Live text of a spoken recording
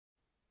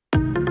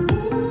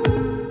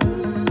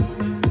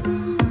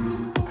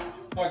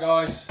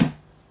guys,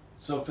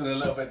 something a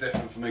little bit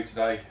different for me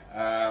today.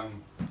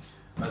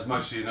 As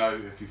most of you know,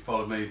 if you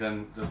follow me,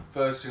 then the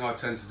first thing I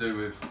tend to do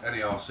with any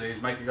RC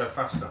is make it go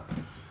faster,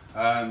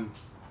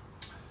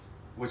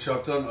 which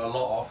I've done a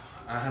lot of,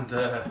 and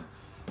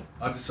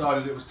I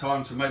decided it was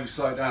time to maybe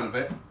slow it down a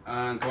bit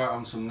and go out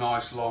on some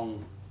nice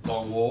long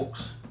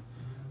walks.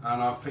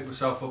 And I've picked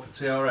myself up a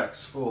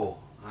TRX-4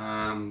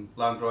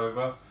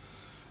 Landrover.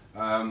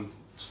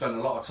 Spent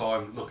a lot of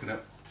time looking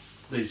at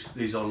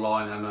these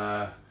online, and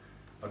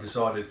I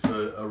decided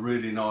for a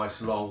really nice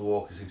long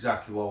walk is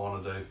exactly what I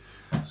want to do.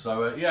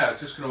 So yeah,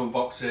 just going to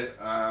unbox it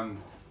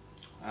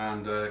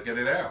and get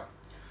it out.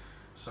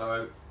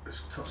 So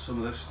let's cut some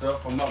of this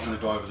stuff. I'm not going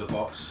to go over the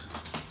box.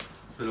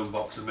 It's been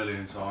unboxed a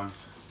million times.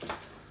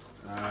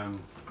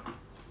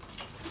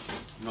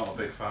 Not a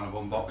big fan of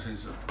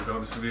unboxings, to be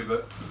honest with you,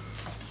 but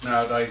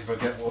nowadays if I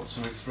get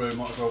something through,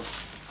 might as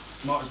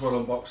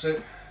well unbox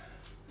it.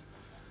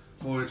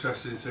 More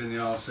interested in seeing the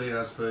RC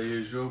as per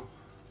usual.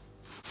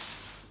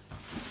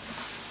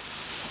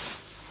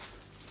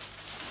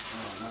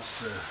 Right,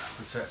 that's the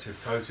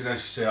protective coating. As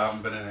you see, I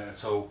haven't been in it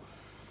at all.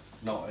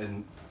 Not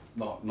even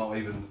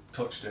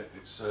touched it.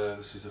 It's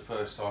this is the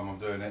first time I'm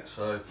doing it,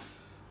 so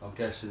I'm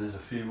guessing there's a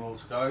few more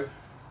to go.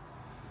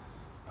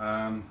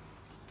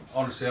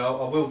 Honestly, I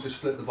will just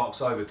flip the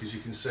box over because you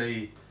can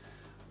see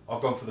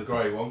I've gone for the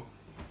grey one.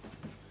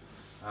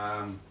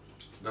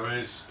 There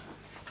is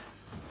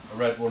a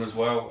red one as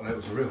well, and it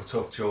was a real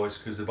tough choice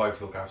because they both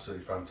look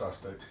absolutely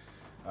fantastic.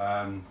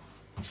 Yeah,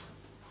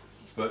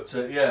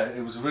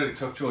 it was a really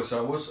tough choice.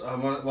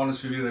 I'm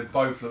honest with you, they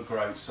both look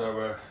great,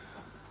 so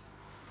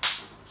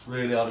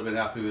really I'd have been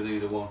happy with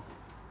either one.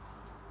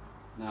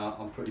 Now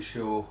I'm pretty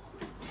sure,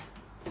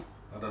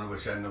 I don't know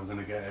which end I'm going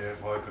to get here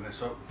if I open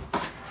this up.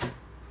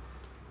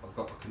 I've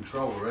got the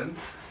controller in.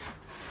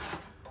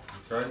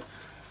 Okay.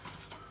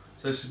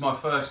 So this is my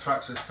first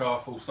Traxxas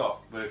car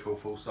vehicle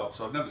full stop.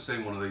 So I've never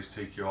seen one of these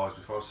TQIs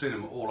before. I've seen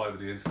them all over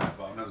the internet,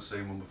 but I've never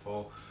seen one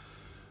before.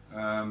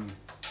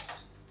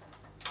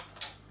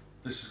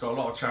 This has got a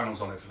lot of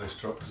channels on it for this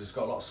truck because it's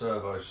got a lot of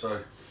servos.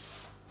 So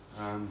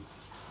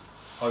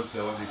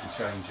hopefully I won't need to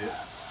change it.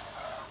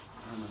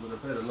 And with a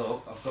bit of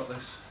luck, I've got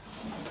this.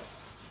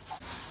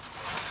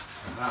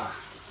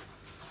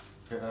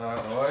 Get that out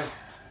of the way.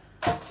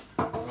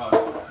 Right.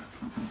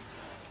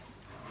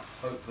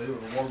 Hopefully it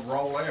will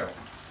roll out.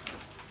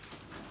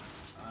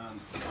 And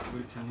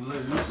we can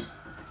lose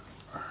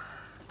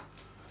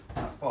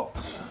that box.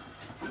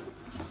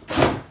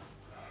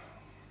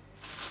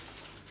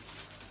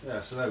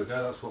 Yeah, so there we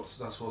go. That's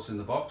what's in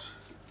the box.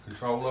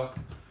 Controller.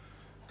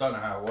 Don't know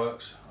how it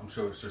works. I'm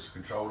sure it's just a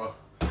controller.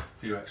 A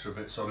few extra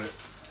bits on it,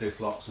 diff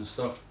locks and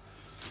stuff.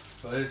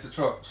 But here's the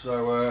truck.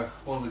 So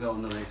what have we got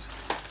underneath?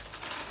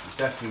 I'm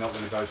definitely not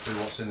going to go through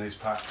what's in these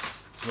packs.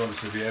 To be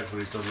honest with you,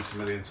 everybody's done this a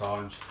million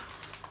times.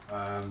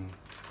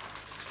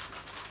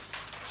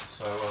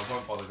 So I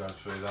won't bother going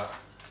through that.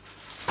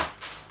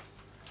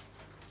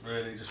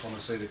 Really just want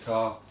to see the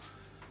car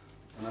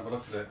and have a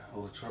look at it,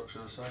 or the truck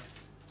should I say.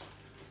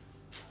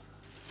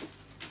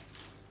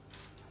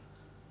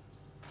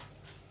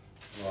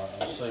 Right,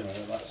 I'm assuming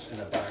that that's in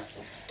a bag.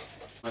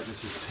 Make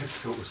this as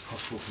difficult as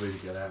possible for me to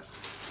get out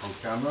on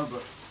camera,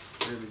 but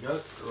here we go.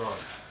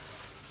 Right,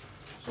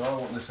 so I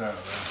want this out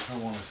of there, I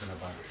don't want this in a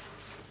bag.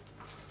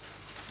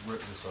 Rip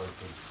this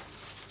open.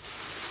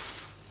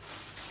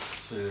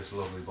 See this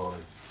lovely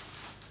body.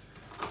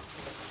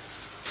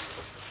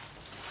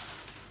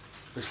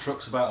 This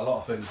truck's about a lot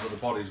of things, but the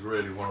body's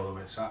really one of them.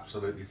 It's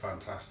absolutely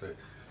fantastic.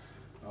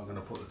 I'm going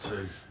to put the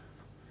two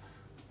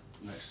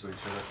next to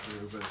each other to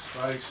give a bit of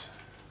space.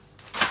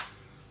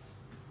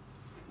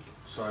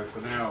 So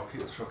for now, I'll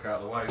keep the truck out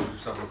of the way. We'll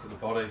just have a look at the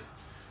body.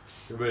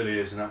 It really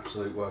is an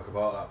absolute work of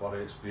art, that body.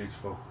 It's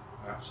beautiful,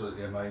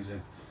 absolutely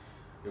amazing.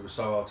 It was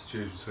so hard to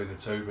choose between the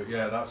two, but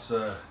yeah, that's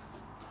the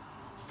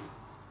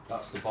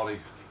body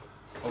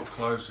up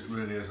close. It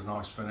really is a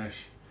nice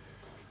finish.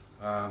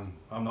 I'm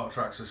not a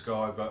Traxxas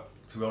guy, but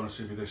to be honest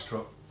with you, this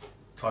truck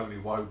totally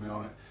wowed me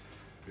on it.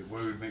 It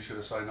wooed me, should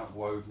I say, not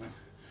wowed me.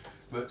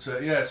 But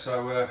yeah,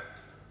 so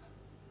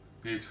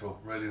beautiful,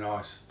 really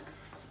nice.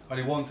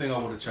 Only one thing I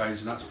would have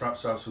changed, and that's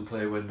perhaps have some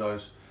clear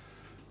windows,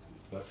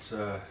 but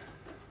I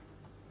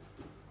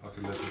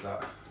can live with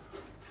that.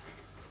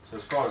 So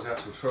as far as the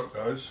actual truck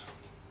goes,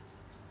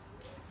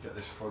 get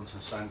this front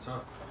and centre,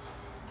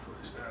 put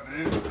this down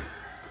here.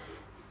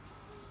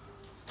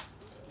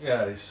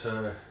 Yeah, it's,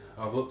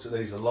 I've looked at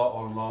these a lot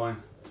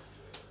online.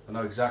 I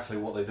know exactly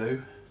what they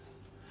do,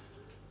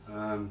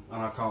 and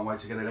I can't wait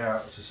to get it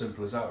out. It's as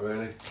simple as that,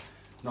 really.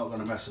 Not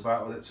going to mess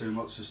about with it too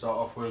much to start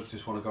off with.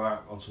 Just want to go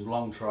out on some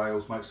long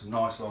trails, make some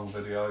nice long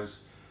videos,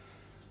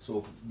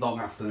 sort of long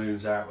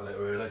afternoons out with it,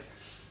 really.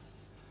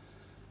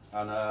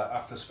 And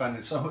after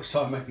spending so much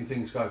time making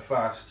things go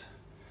fast,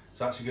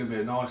 it's actually going to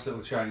be a nice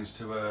little change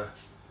to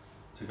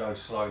go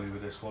slowly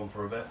with this one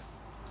for a bit,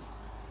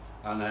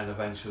 and then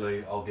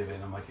eventually I'll give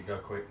in and make it go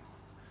quick.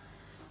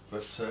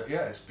 But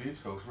yeah, it's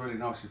beautiful. It's really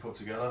nicely put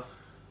together.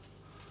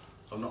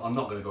 I'm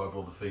not going to go over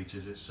all the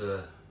features. It's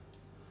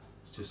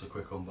just a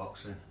quick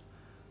unboxing.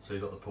 So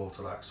you've got the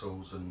portal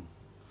axles and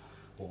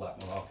all that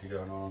malarkey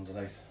going on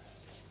underneath.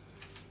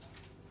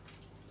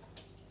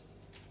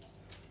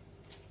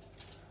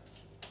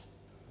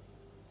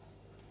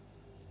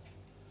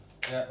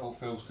 Yeah, all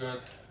feels good.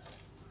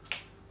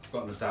 I've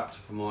got an adapter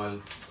for my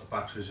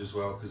batteries as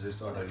well,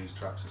 because I don't use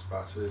Traxxas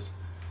batteries.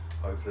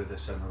 Hopefully they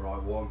send the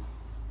right one.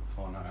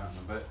 We'll find that out in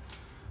a bit.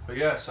 But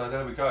yeah, so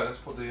there we go. Let's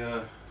put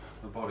the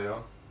body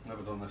on.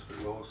 Never done this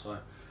before, so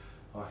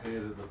I hear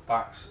that the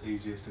back's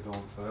easiest to go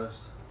on first.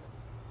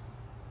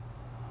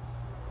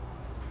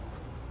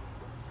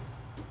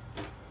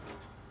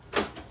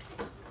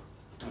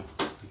 Oh,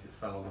 I think it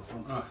fell on the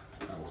front. Oh,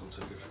 that wasn't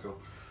too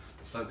difficult.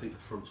 I don't think the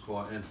front's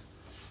quite in.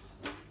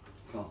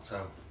 Can't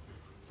tell.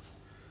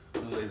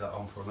 I'm going to leave that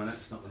on for a minute,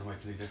 it's not going to make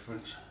any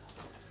difference.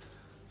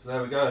 So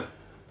there we go.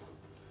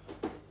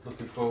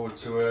 Looking forward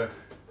to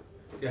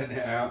getting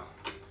it out,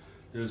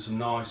 doing some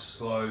nice,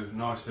 slow,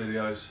 nice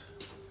videos,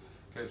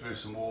 get through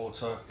some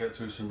water, get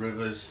through some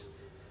rivers.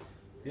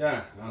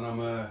 Yeah, and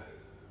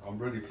I'm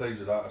really pleased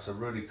with that. It's a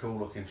really cool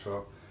looking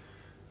truck.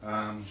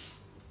 And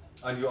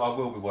I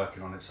will be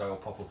working on it, so it'll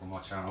pop up on my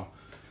channel,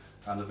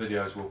 and the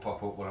videos will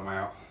pop up when I'm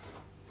out.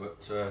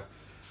 But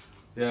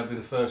yeah, it'll be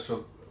the first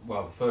truck,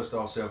 well, the first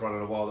RC I've run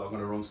in a while that I'm going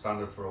to run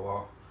standard for a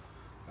while.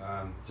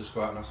 Just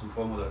go out and have some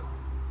fun with it.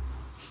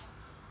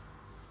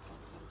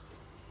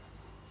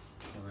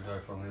 There we go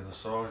from the other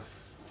side.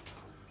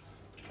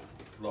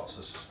 Lots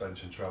of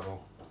suspension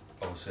travel.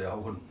 Obviously I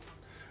wouldn't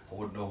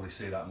normally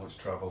see that much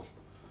travel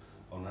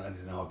on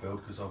anything I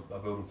build, because I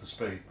build them for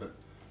speed, but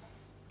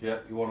yeah,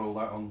 you want all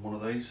that on one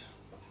of these.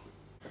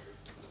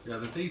 Yeah,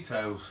 the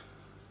details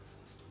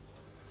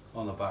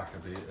on the back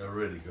are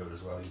really good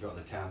as well. You've got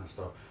the can and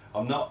stuff.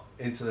 I'm not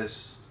into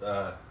this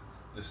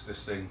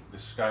this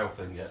scale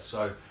thing yet,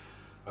 so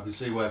I can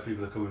see where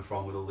people are coming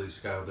from with all these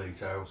scale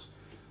details.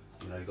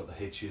 You know, you've got the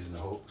hitches and the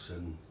hooks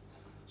and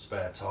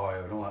spare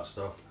tyre and all that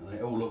stuff, and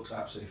it all looks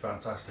absolutely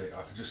fantastic.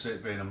 I could just see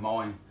it being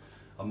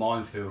a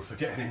minefield for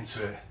getting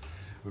into it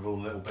with all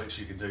the little bits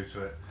you can do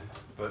to it.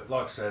 But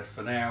like I said,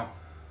 for now,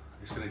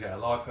 it's going to get a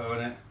lipo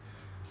in it.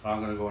 I'm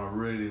going to go on a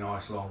really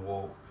nice long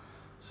walk,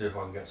 see if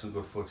I can get some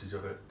good footage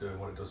of it doing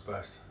what it does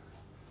best.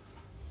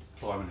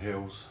 Climbing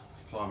hills,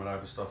 climbing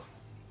over stuff.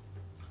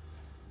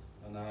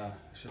 And it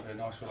should be a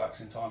nice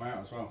relaxing time out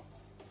as well.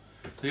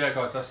 So yeah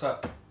guys, that's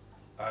that.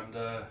 And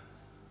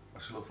I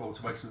should look forward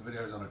to making some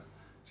videos on it.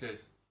 Cheers.